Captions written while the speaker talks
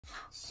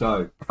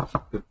So,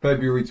 the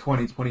February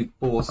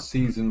 2024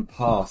 season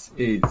pass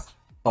is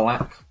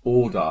Black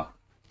Order.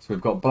 So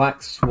we've got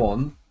Black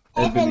Swan,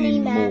 Ebony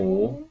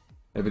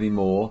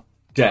Moore,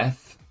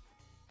 Death.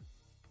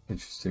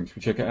 Interesting. Should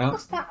we check it out?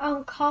 What's that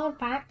on card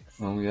backs?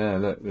 Oh yeah,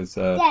 look, there's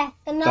Death,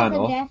 another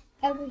Thanos.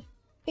 Death.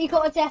 We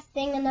got a Death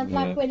thing and a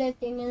Black Widow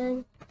thing and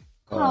then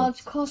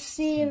cards cost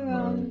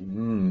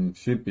 0.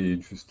 Should be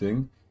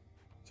interesting.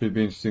 Should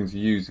be interesting to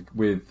use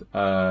with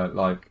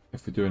like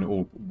if we're doing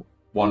all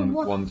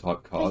one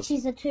type card. Which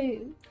is a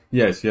 2.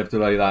 Yes, you have to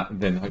lay that and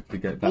then hopefully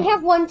get that. We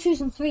have 1,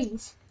 2s and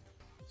 3s.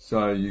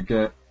 So you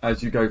get,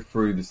 as you go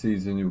through the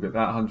season, you'll get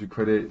that 100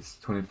 credits,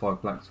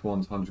 25 Black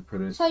Swans, 100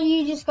 credits. So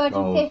you just go to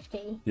Gold.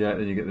 50. Yeah,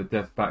 then you get the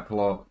Death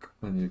Backlock,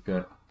 then you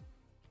get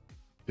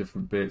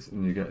different bits,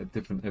 and you get a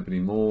different Ebony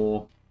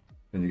Moore,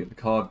 then you get the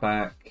card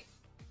back,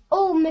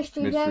 Oh,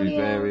 mystery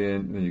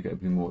variant, then you get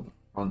Ebony Moore at the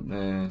front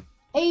there.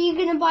 Are you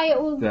going to buy it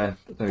all? Death,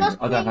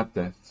 I don't have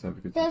Death, so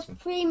it'd be good. Does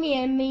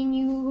premium mean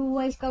you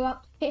always go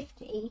up to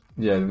 50?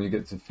 Yeah, then you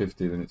get to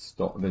 50, then it's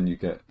stop, then you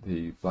get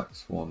the Black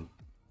Swan.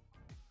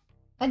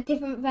 A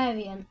different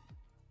variant.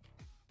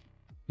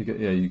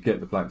 You get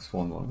the Black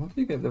Swan one. What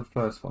do you get the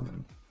first one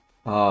then?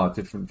 Ah,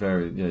 different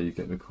variant. Yeah, you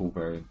get the cool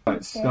variant.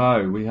 Right,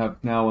 so we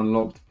have now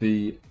unlocked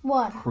the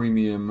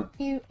premium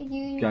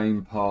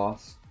game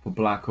pass for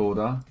Black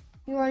Order.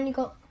 You only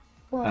got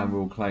 1. And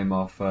we'll claim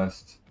our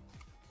first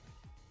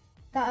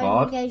that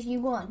card. Only gave you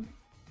 1.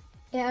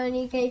 It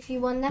only gave you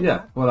 1 level.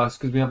 Yeah, well that's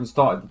because we haven't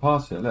started the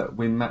pass yet. Look,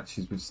 win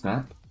matches with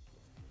Snap.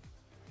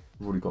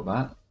 We've already got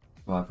that.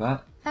 We'll have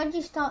that. How did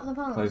you start the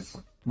pass?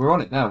 So we're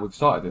on it now. We've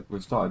started it.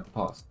 We've started the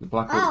pass. The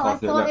Black Order I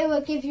pass. thought it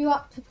would give you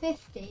up to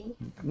 50.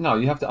 No,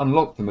 you have to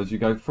unlock them as you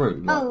go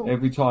through. Like,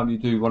 every time you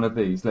do one of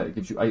these, it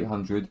gives you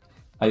 800,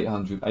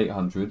 800,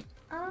 800,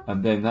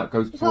 and then that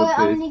goes towards So it this.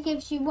 only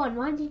gives you 1.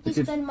 Why did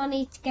you spend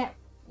money to get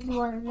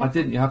 1? I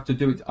didn't. You have to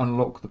do it to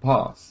unlock the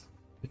pass.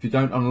 If you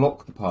don't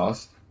unlock the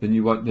pass, then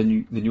you won't.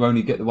 Then you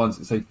only get the ones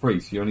that say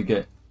free. So you only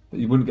get.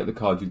 You wouldn't get the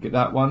card. You'd get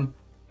that one,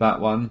 that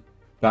one,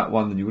 that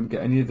one. Then you wouldn't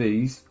get any of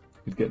these.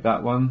 You'd get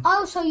that one.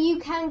 Oh, so you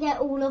can get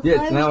all of those.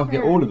 Yes, now I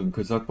get all of them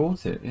because I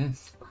bought it.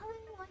 Yes. Oh,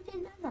 I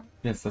didn't know that.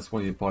 Yes, that's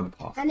why you buy the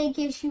pass. And it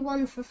gives you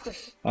 1 for free.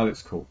 Oh,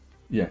 that's cool.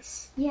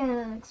 Yes. Yeah,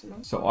 that looks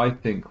nice. So I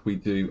think we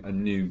do a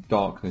new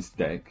Darkness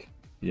deck.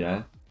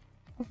 Yeah.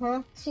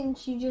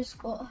 Since you just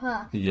got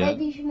her. Yeah.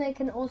 Maybe you should make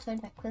an auto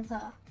deck with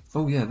her.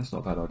 Oh yeah, that's not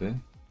a bad idea.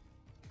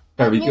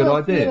 Very good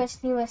idea.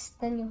 Newest,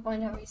 then you'll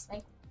find out what you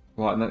say.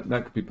 Right, and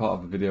that could be part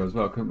of the video as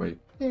well, couldn't we?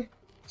 Yeah.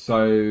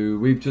 So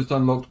we've just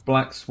unlocked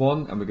Black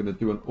Swan, and we're going to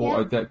do an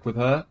auto deck with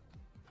her.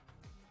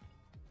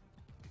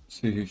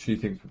 See who she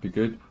thinks would be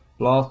good.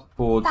 Blast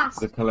Forge,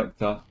 the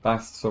Collector,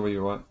 Bast, sorry,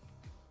 you're right.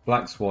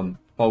 Black Swan,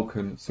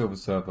 Vulcan, Silver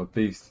Surfer,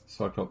 Beast,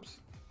 Cyclops,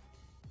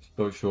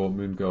 Shore,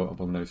 Moon Girl,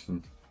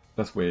 Abomination.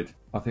 That's weird.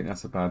 I think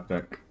that's a bad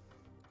deck.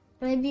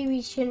 Maybe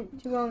we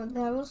shouldn't do one with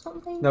her or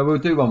something? No, we'll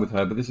do one with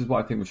her, but this is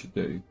what I think we should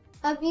do.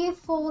 Have you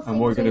 4 things? And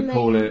we're going to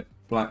call it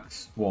Black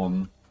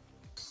Swan.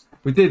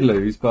 We did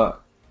lose,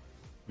 but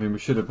I mean, we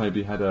should have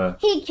maybe had a.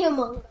 He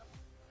Killmonger.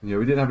 Yeah,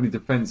 we didn't have any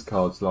defense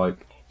cards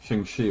like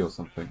Shang-Chi or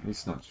something. He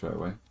snapped straight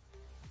away.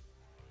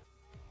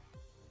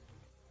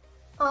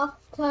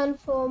 After turn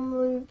 4,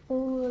 move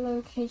all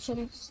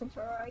locations to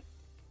the right.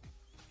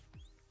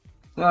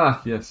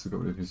 Ah, yes, I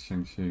got rid of his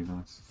Shang-Chi.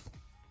 Nice.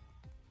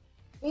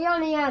 He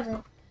only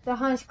had the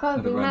highest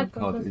card we had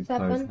was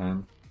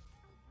 7.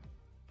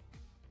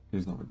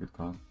 He's not a good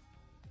card.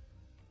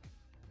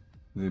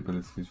 The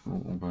abilities for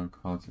all ongoing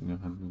cards in your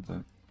hand of the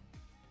deck.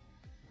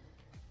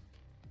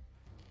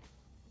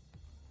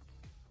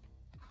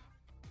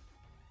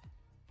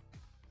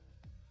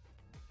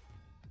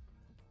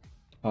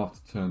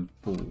 After turn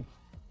 4.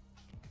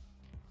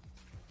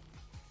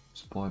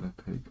 Spider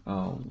Pig.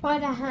 Oh.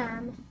 Spider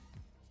Ham.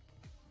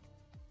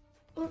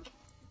 So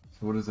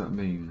what does that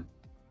mean?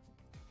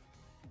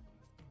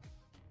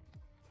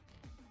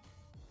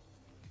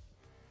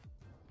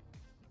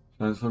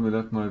 Transform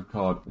your left mode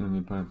card in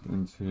the bank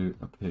into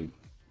a pig.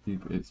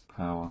 Keep its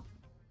power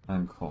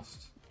and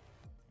cost.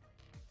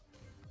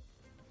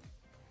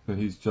 So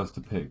he's just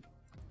a pig.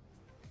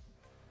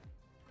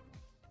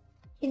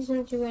 He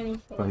doesn't do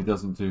anything. But he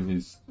doesn't do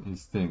his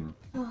thing.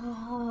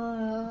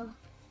 Why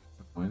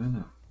isn't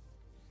it?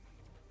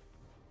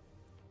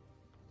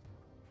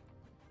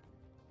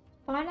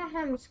 Spider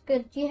Ham's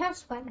good. Do you have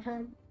Spider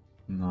Ham?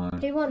 No.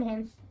 Do you want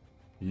him?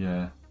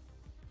 Yeah.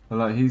 But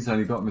like he's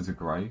only got him as a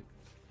grey.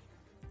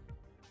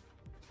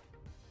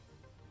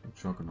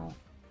 Juggernaut.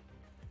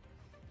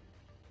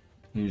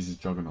 He uses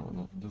Juggernaut a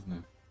lot, doesn't he?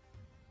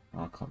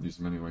 Oh, I can't use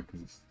him anyway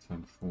because it's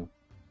turn 4.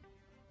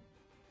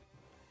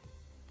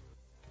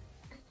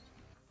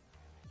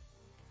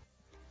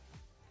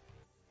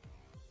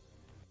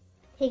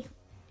 Pig.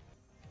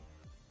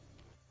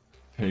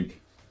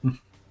 Pig.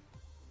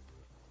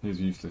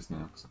 He's useless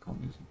now because I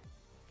can't use him.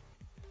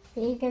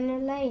 Are you gonna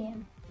lay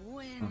him?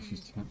 Oh,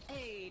 she's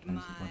tempted.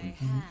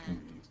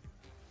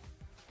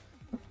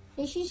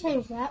 You should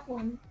change that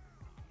one.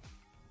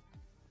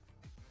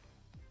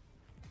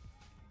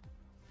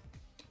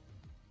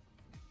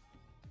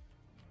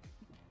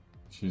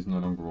 she's no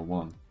longer a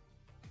 1.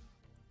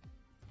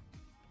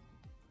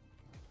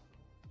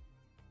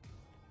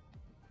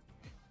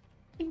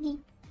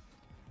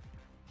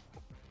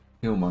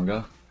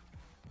 Killmonger.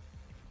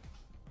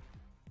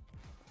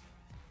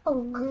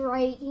 Oh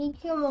great, he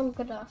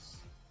Killmongered us.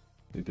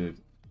 He did.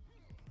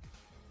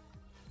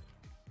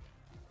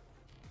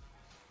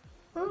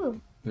 Oh.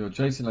 There are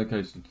adjacent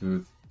locations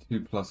with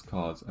 2+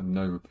 cards and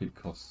no repeat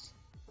costs.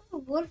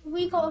 What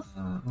we got?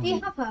 Do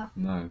you have her?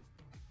 No.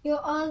 Your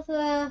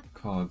other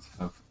Cards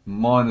have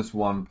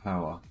 -1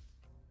 power.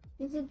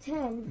 is a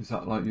 10. Is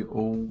that like your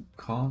all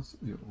cards?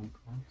 Your all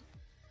cards?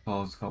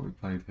 Cards can't be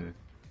played here.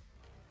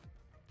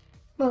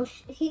 Well,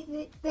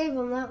 they've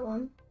on that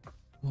one.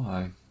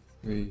 Why?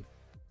 3,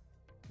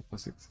 4, 5,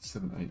 6,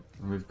 7, 8.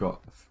 And we've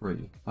got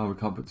 3. Oh, we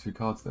can't put 2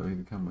 cards there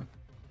either, can we?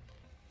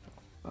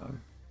 No.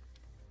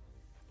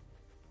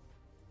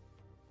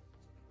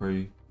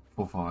 3,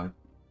 4, 5.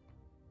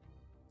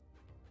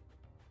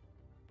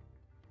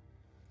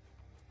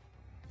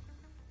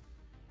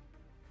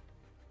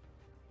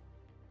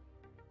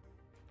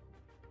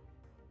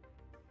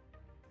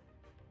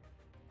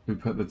 We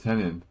put the 10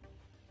 in.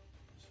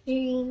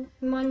 She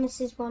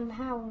minuses 1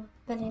 power,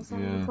 but it's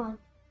only Yeah. 1.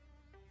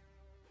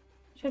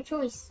 It's your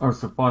choice. Oh,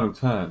 it's the final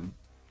turn.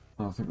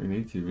 Oh, I think we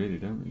need to, really,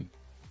 don't we?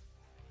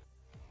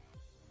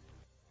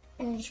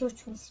 And it's your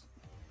choice.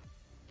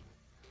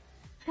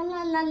 La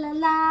la la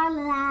la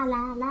la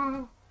la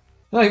la.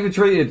 No, he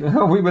retreated.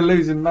 We were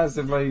losing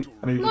massively,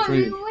 and he No, we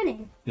retreated. were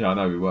winning. Yeah, I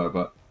know we were,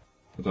 but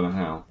I don't know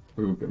how.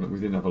 We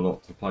didn't have a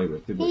lot to play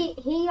with, did we?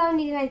 He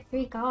only had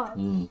 3 cards.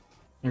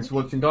 Thanks for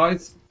watching,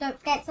 guys. Don't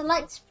forget to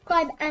like,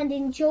 subscribe, and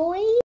enjoy.